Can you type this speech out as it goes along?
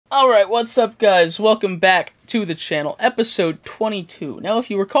Alright, what's up guys? Welcome back to the channel, episode 22. Now if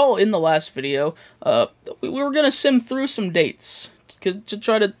you recall in the last video, we were going to sim through some dates to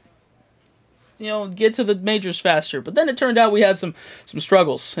try to, get to the majors faster. But then it turned out we had some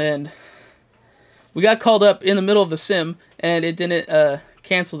struggles, and we got called up in the middle of the sim, and it didn't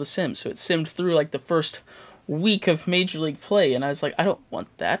cancel the sim. So it simmed through like the first week of Major League play, and I was like, I don't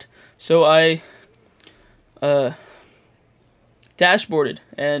want that. So I dashboarded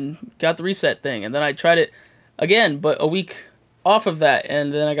and got the reset thing, and then I tried it again, but a week off of that,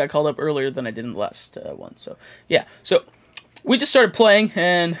 and then I got called up earlier than I did in the last one. So yeah, so we just started playing,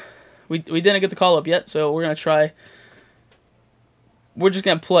 and we didn't get the call up yet, so we're just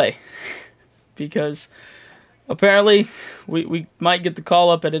gonna play because apparently we might get the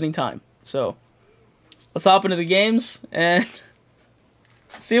call up at any time. So let's hop into the games and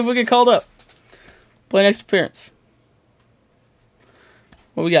see if we get called up. Play next appearance.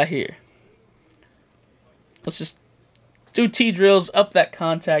 What we got here? Let's just do T-drills, up that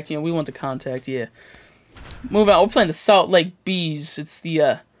contact. We want the contact, yeah. Move out. We're playing the Salt Lake Bees. It's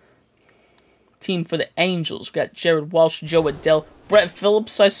the team for the Angels. We got Jared Walsh, Joe Adell, Brett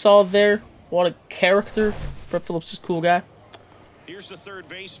Phillips I saw there. What a character. Brett Phillips is a cool guy. Here's the third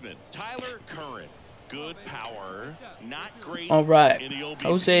baseman, Tyler Curran. Good power, not great. All right.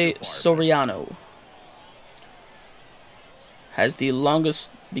 Jose Soriano has the longest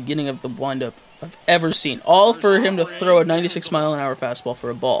beginning of the windup I've ever seen. All for him to throw a 96-mile-an-hour fastball for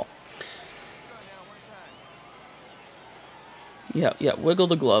a ball. Yeah, wiggle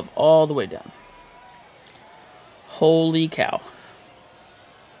the glove all the way down. Holy cow.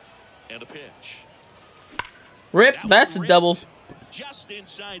 And a pitch. Ripped, that's a double. Just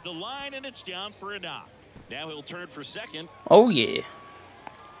inside the line, and it's down for a knock. Now he'll turn for second. Oh, yeah.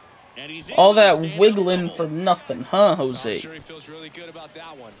 All that wiggling for nothing, huh, Jose? I'm sure he feels really good about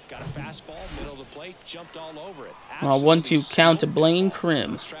that one. Got a fastball, middle of the plate, jumped all over it. 1-2 count to Blaine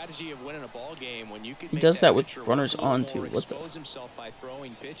Krim. Strategy of winning a ball game when you can He does that with runners on too. What the? Expose himself by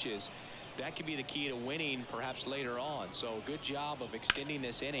throwing pitches. That could be the key to winning, perhaps later on. So good job of extending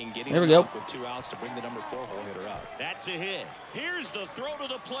this inning, getting there we go. With 2 outs to bring the number 4 hole hitter up. That's a hit. Here's the throw to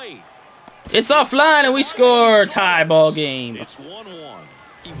the plate. It's offline, and we score. Tie ball game. It's 1-1.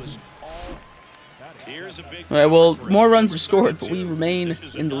 He was all. Here's a big. All right, well, more runs have scored, but we remain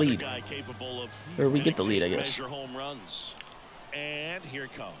in the lead. Or we get the lead, I guess. Home runs. And here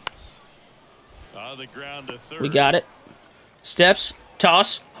comes. The ground to third. We got it. Steps,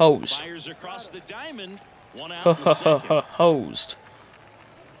 toss, hosed. Fires across the diamond. 1 out. Hosed.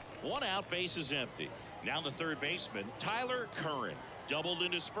 1 out, base is empty. Now the third baseman, Tyler Curran, doubled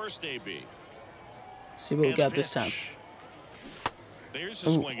in his first AB. See what we got this time. There's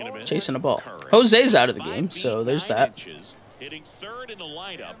a swing and a miss. Chasing a ball. Curran. Jose's out of the game, so there's that. Hitting third in the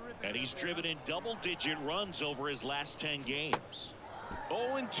lineup, and he's driven in double-digit runs over his last 10 games.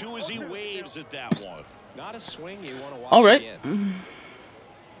 0-2 as he waves at that one. Not a swing you want to watch. All right. Again.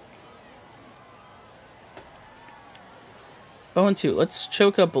 0-2. Let's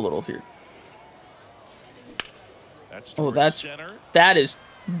choke up a little here. That is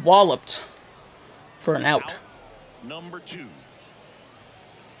walloped for an out. Number 2.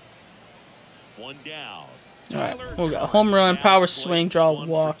 1 down. All right, we got a home run, power swing, draw a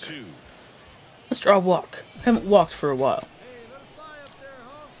walk. Let's draw a walk. Haven't walked for a while.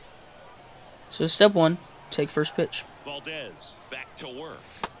 So step 1, take first pitch. Valdez back to work.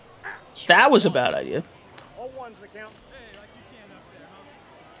 That was a bad idea.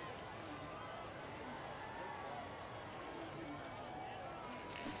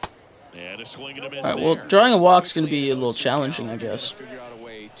 And a swing and a miss. All right, well, drawing a walk is going to be a little challenging, I guess. Figure out a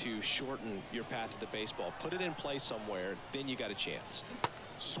way to shorten your path to the baseball. Put it in play somewhere, then you got a chance.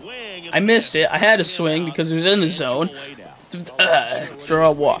 Swing. I missed it. I had to swing because it was in the zone. Draw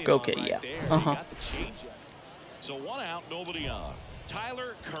a walk. Okay, yeah. So 1 out, nobody on.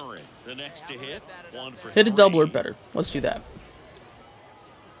 Tyler Curran, the next to hit. 1 for 3. Hit a double or better. Let's do that.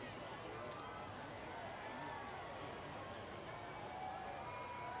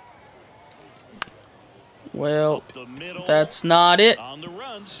 Well, that's not it.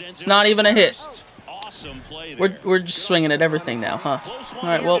 It's not even a hit. We're just swinging at everything now, huh? All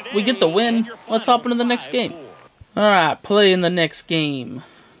right, well, we get the win. Let's hop into the next game. All right, play in the next game.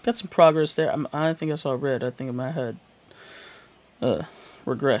 Got some progress there. I think I saw red. I think I might have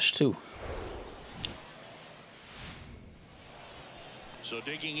regressed, too. So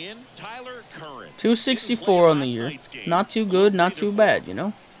digging in, Tyler Curran. 264 on the year. Not too good, not too bad, you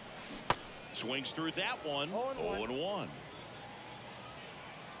know? Swings through that one. 0-1.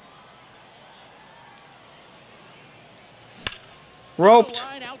 Roped.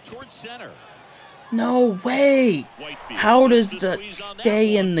 Line out towards center. No way. Whitefield How does misses the that squeeze on that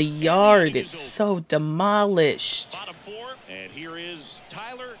stay one, in the and yard? inning It's is so demolished. Bottom four, and here is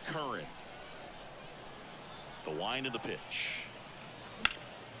Tyler Curran. The wind of the pitch.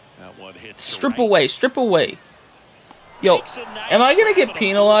 That one hits to Strip right. away, strip away. Yo, Makes a nice am I gonna grab get of the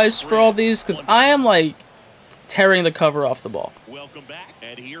penalized first for all strip. these? Because One I down. am like tearing the cover off the ball. Welcome back,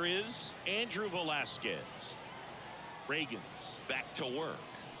 and here is Andrew Velasquez. Reagan's back to work.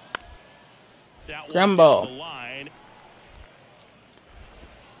 That one Ground down ball. the line.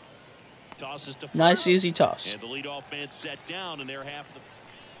 Tosses to first. Nice easy toss. And the leadoff man set down, and they're half of the.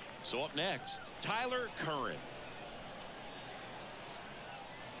 So up next, Tyler Curran.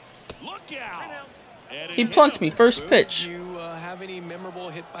 Look out! And it He hit plunked him. me first pitch. Do you have any memorable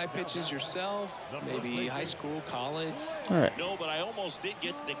hit by pitches yourself? Maybe high school, college? All right, No, but I almost did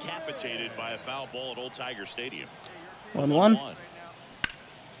get decapitated by a foul ball at Old Tiger Stadium. 1-1.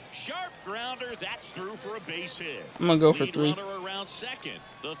 Sharp grounder, that's through for a base hit. I'm gonna go for Lead 3. runner around second.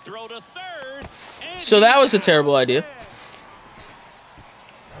 The throw to third. And So that he's was a out. terrible idea.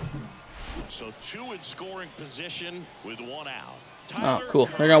 So 2 in scoring position with 1 out. Oh, Tyler cool.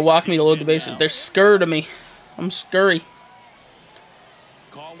 They're Curran gonna walk me to load the digs in bases. now. They're scared of me. I'm scurry.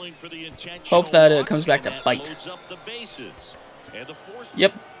 Calling for the intentional Hope that it walk, comes back and to that bite. loads up the bases. And the fourth.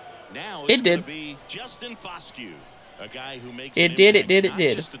 Yep. Now It it's did. gonna be Justin Foscue, a guy who makes It an did, it impact did, it not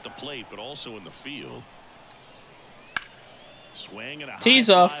did. just at the plate, but also in the field. Swing and a Tees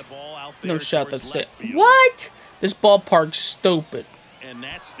high off. fly ball out No there shot. towards That's left it. field. What? This ballpark's stupid. And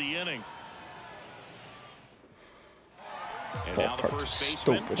that's the inning. And now the Ballpark's first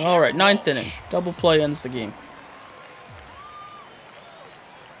baseman, stupid. Jack All right, 9th Walsh. inning. Double play ends the game.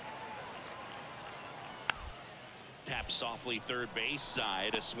 Taps softly third base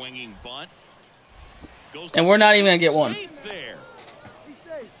side, a swinging bunt. Goes And to we're not even second, gonna get one. safe there.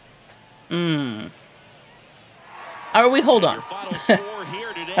 All right, we hold on. Your final score here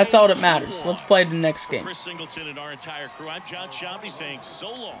today, That's all that matters. 2-1. Let's play the next game, Chris Singleton and our entire crew. I'm John Shambi saying so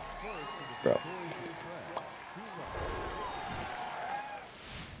long. bro.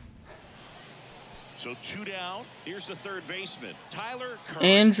 So 2 down. Here's the third baseman, Tyler Curran.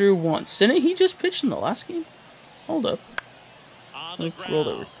 Andrew once. Didn't he just pitch in the last game? Hold up. On the Let's roll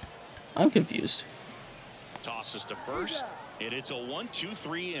over. ground. I'm confused. Tosses to first, and it's a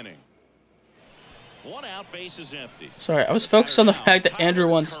 1-2-3 inning. 1 out, base is empty. Sorry, I was focused on the Now, fact that Tyler Andrew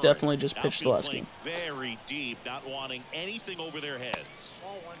once Curran. definitely just pitched the Outfield last playing game. very deep, not wanting anything over their heads.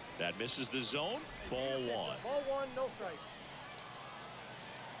 That misses the zone. Ball 1. Ball 1, no strike.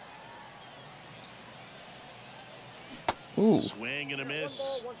 Ooh, Swing and a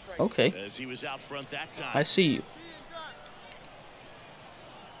miss. 1 ball, 1 strike. okay. As he was out front that time. I see you.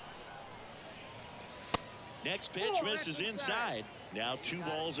 Next pitch misses inside. Now 2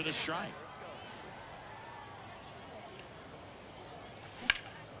 balls and a strike.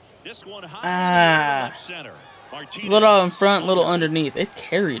 This one high left center. Martinez Little in front, little underneath. It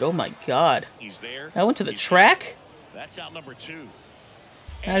carried. Oh my god. He's there. That went to the He's track? That's out number 2.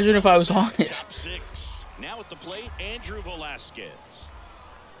 Imagine if I was on it. Top 6. Now at the plate, Andrew Velasquez.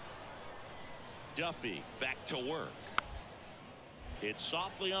 Duffy back to work. It's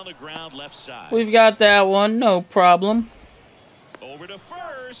softly on the ground left side. We've got that one. No problem. Over to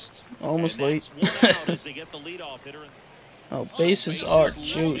first. Almost And late. that's 1 out as they get the leadoff hitter. Oh, So bases bases are loaded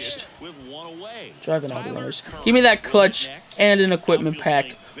juiced. with 1 away. Driving all the Tyler runners. Curran Give me that will clutch hit next. and an equipment Outfield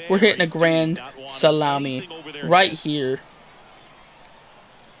pack. playing We're hitting a very grand deep, not wanting salami anything over their right heads. here.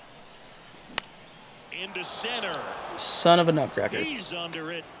 Into center. Son of a nutcracker. He's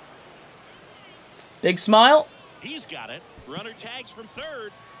under it. Big smile. He's got it. Runner tags from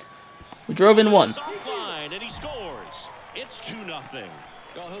third. We drove in 1. Offline, and he scores. It's 2-0.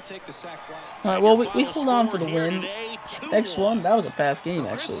 Well, he'll take the sac fly. All right, well, we hold on for the win. Next one, that was a fast game,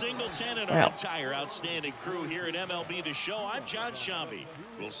 Chris actually. Singleton and Wow. our entire outstanding crew here at MLB The Show. I'm John Shambi.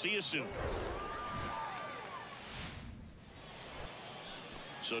 We'll see you soon.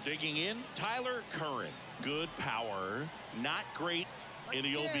 So digging in, Tyler Curran. Good power, not great in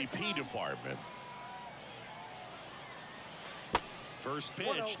the OBP department. First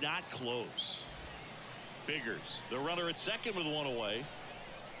pitch, not close. Biggers, the runner at second with 1 away.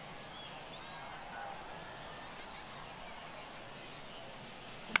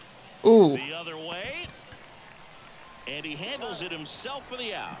 Ooh, The other way. And he handles it himself for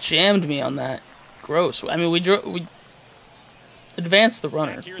the out. jammed me on that. Gross. I mean, we advanced the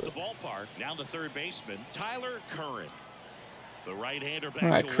runner. Back here at the but- ballpark, now the third baseman, Tyler Curran. The right-hander back All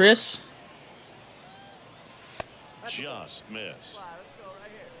right, to work. Chris. Just missed.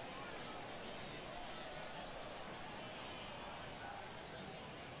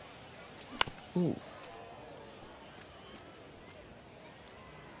 Ooh.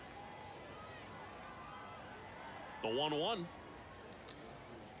 The 1-1.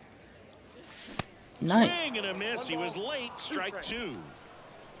 Nice. Swing and a miss. He was late. Strike 2. Here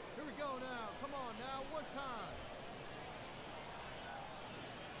we go now. Come on now. One time.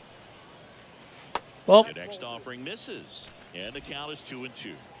 Well, The next offering misses. And the count is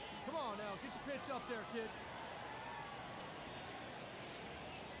 2-2. Come on now. Get your pitch up there, kid.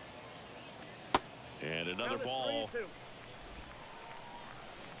 And another ball.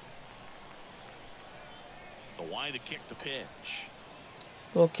 The wind to kick the pitch.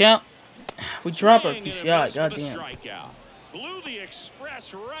 well, count. We drop our Swing and a PCI. miss for the Goddamn. strikeout. Blew the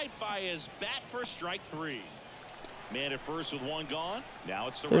express right by his bat for strike 3. Man at first with one gone. Now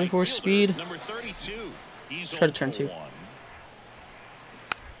it's the 34 right fielder, speed. number 32. He's Try to 0 turn for 2. 1.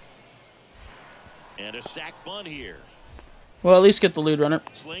 And a sac bunt here. Well, at least get the lead runner.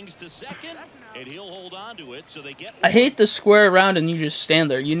 Slings to second, and he'll hold on to it, so they get I hate the square around and you just stand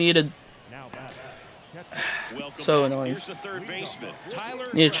there. You need a Welcome so back. annoying. Here's the third baseman, Tyler.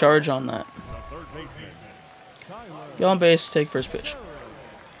 need a charge on that. Get on base, take first pitch.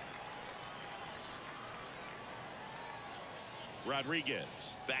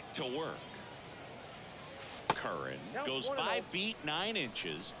 Rodriguez back to work. Curran goes 5 feet 9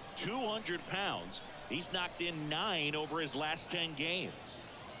 inches, 200 pounds. He's knocked in 9 over his last 10 games.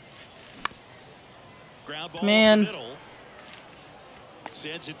 Ground ball Man. up the middle.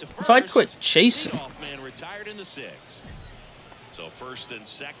 Sends it to first. If I'd quit chasing. Leadoff man retired in the 6th. So first and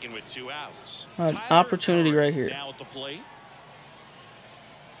second with 2 outs. An Tyler opportunity Curran right here. Now at the plate.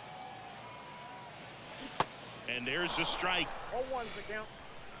 And there's the strike. All one's the count.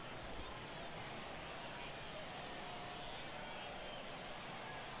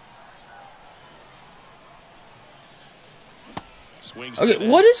 Swings to Okay,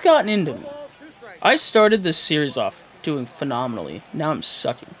 the what net. has gotten into me? Ball, 2 strikes. I started this series off doing phenomenally. Now I'm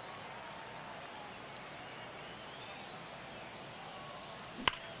sucking.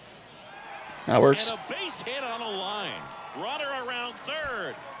 That works. And a base hit on a line. Runner around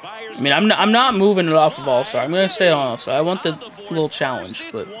third. Byers I mean, I'm not moving it off of All-Star. I'm gonna stay on All-Star. I want the little challenge,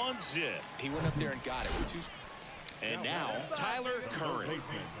 but He went up there and got it. And now Tyler Curran. you're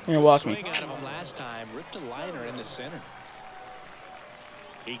gonna walk me. Swing out of him last time, ripped a liner in the center.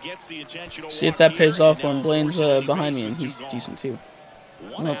 He gets the intentional See if walk that here, pays off and when now Blaine's unfortunately behind me makes and it he's 2 gone. decent too.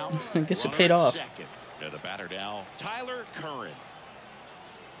 One Well, out. I guess it Runner paid at off. second. And the batter now, Tyler Curran.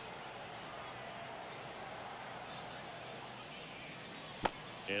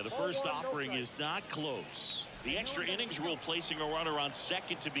 And the first offering is not close. The extra innings rule placing a runner on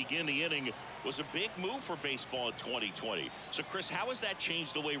second to begin the inning was a big move for baseball in 2020. So, Chris, how has that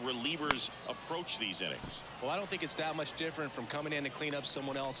changed the way relievers approach these innings? Well, I don't think it's that much different from coming in to clean up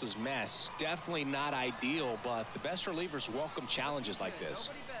someone else's mess. Definitely not ideal, but the best relievers welcome challenges like this.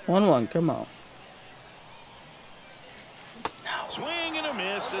 1-1, come on. Swing and a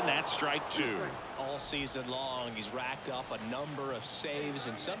miss, and that's strike 2. All season long, he's racked up a number of saves,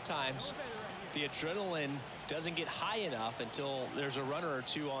 and sometimes the adrenaline doesn't get high enough until there's a runner or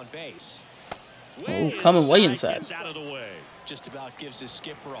two on base. Oh, coming way inside. Gets out of the way. Just about gives his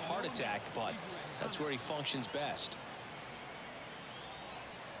skipper a heart attack, but that's where he functions best.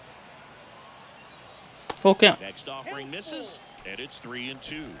 Full count. Next offering misses, and it's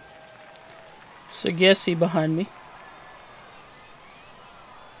 3-2. Sagesi behind me.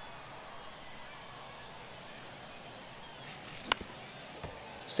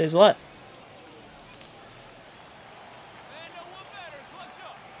 Stays alive.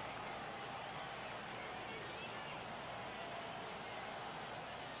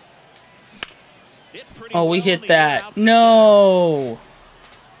 Oh, we hit that. No.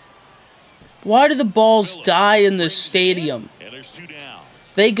 Why do the balls die in this stadium? And there's 2 down.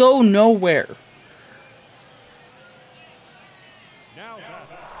 They go nowhere.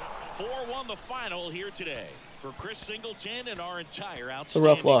 4-1 the final here today. For Chris Singleton and our entire a rough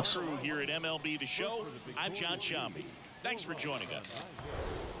outstanding loss. crew here at MLB The Show, I'm John Shambi. Thanks for joining us.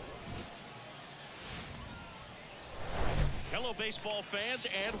 Hello, baseball fans,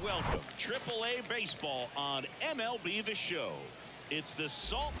 and welcome. AAA Baseball on MLB The Show. It's the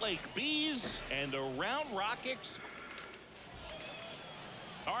Salt Lake Bees and the Round Rockets.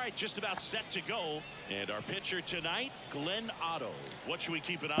 All right, just about set to go. And our pitcher tonight, Glenn Otto. What should we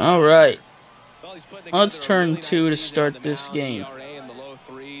keep an eye on? All right. Well, he's putting Let's together a turn really 2 nice to season start on the this mound. game. ERA in the low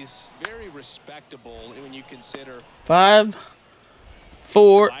 3s. Very respectable when you consider 5,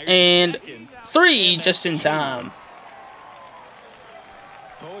 4, and 3 just in time.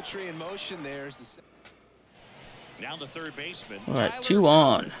 poetry in motion. There's the Now the third baseman. All right, Tyler 2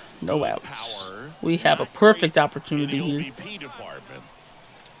 on. No outs. We have a perfect opportunity here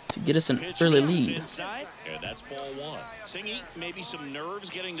to get us an early lead. Inside, and that's ball one. Singy, maybe some nerves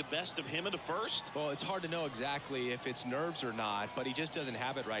getting the best of him in the first. Well, it's hard to know exactly if it's nerves or not, but he just doesn't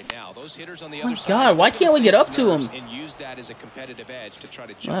have it right now. Those hitters on the other side. God, why can't we get up to him? And use that as a competitive edge to try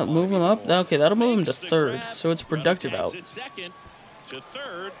to jump Move him up. Okay, that'll move him to third, so it's a productive out. Second to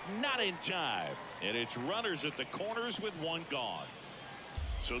third, not in time, and it's runners at the corners with one gone.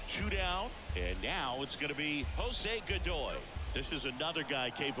 So 2 down, and now it's going to be Jose Godoy. This is another guy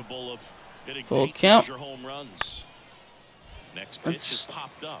capable of hitting full count. home runs. Next pitch is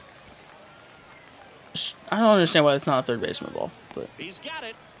popped up. I don't understand why it's not a third baseman ball, but He's got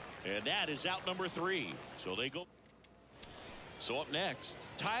it, and that is out number 3. So they go. So up next,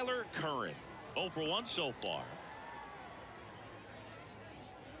 Tyler Curran, 0 for 1 so far.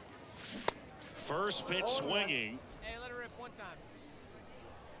 First pitch swinging. Hey, let her rip one time.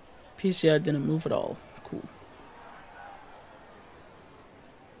 PCI didn't move at all. Cool.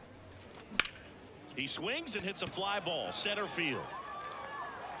 He swings and hits a fly ball, center field.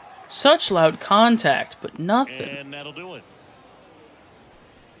 Such loud contact, but nothing. And that'll do it.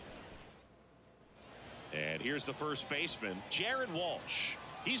 And here's the first baseman, Jared Walsh.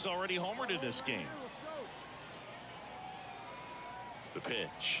 He's already homered in this game. The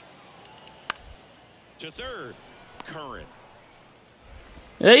pitch. To third, Curran.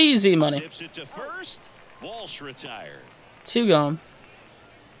 Easy money. Zips it to first. Walsh retired. 2 gone.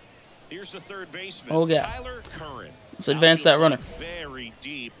 Here's the third baseman, Oh, yeah. Tyler Curran. Let's advance that runner. Very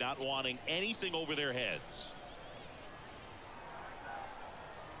deep, not wanting anything over their heads.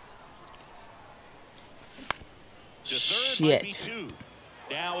 To third might be Shit. 2.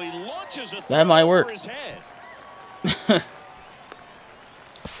 Now he launches a That might throw work. over his head.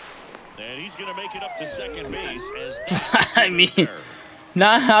 And he's going to make it up to second base as I mean,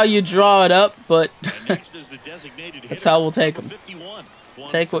 not how you draw it up, but next is the designated that's hitter, how we'll take number them. 51.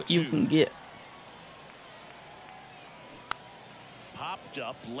 Take what you 1 for 2. can get. Popped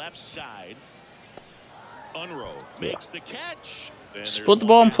up left side. Unrow makes the catch. And Split the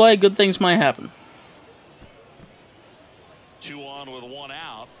ball and play. Good things might happen. 2 on with 1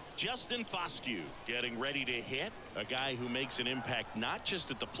 out. Justin Foscue getting ready to hit. A guy who makes an impact not just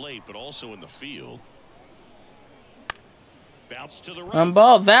at the plate but also in the field. Bounce to the right.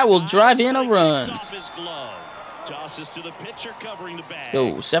 Ball that will drive in a run. Kicks off his glove. Tosses to the pitcher covering the bag.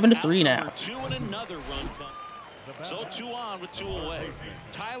 Go 7-3 now. Out 2 and another run. So 2 on with 2 away.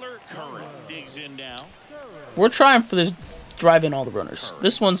 Tyler Curran digs in now. We're trying for this drive in all the runners.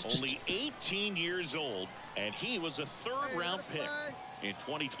 This one's just Only 18 years old, and he was a 3rd-round pick in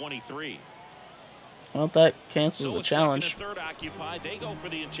 2023. well, that cancels So the with challenge. second and third occupied, they go for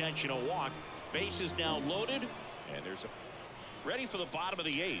the intentional walk. Base is now loaded, and there's a ready for the bottom of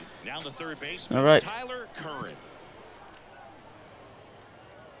the 8th. Now the third baseman, All right. Tyler Curran.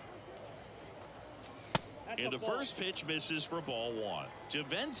 And the first pitch misses for ball 1.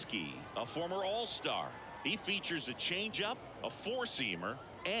 Javensky, a former All-Star. He features a changeup, a 4-seamer,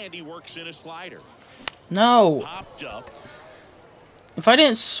 and he works in a slider. No. Popped up. If I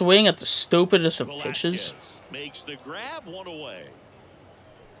didn't swing at the stupidest of pitches. Velasquez makes the grab, 1 away.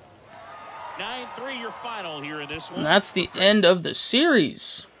 9-3 your final here in this one. And that's the end of the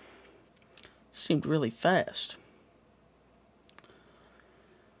series. Seemed really fast.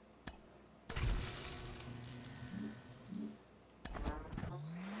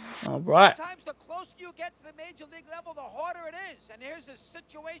 All right. Sometimes the closer you get to the major league level, the harder it is. And here's the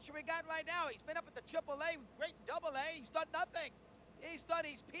situation we got right now. He's been up at the AAA, great AA. He's done nothing. He's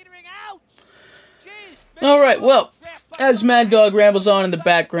petering out. Jeez, All right, well, as Mad Dog rambles on in the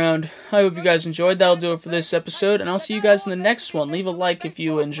background, I hope you guys enjoyed. That'll do it for this episode, and I'll see you guys in the next one. Leave a like if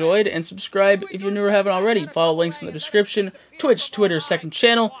you enjoyed, and subscribe if you're new or haven't already. Follow links in the description, Twitch, Twitter, second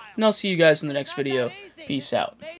channel, and I'll see you guys in the next video. Peace out.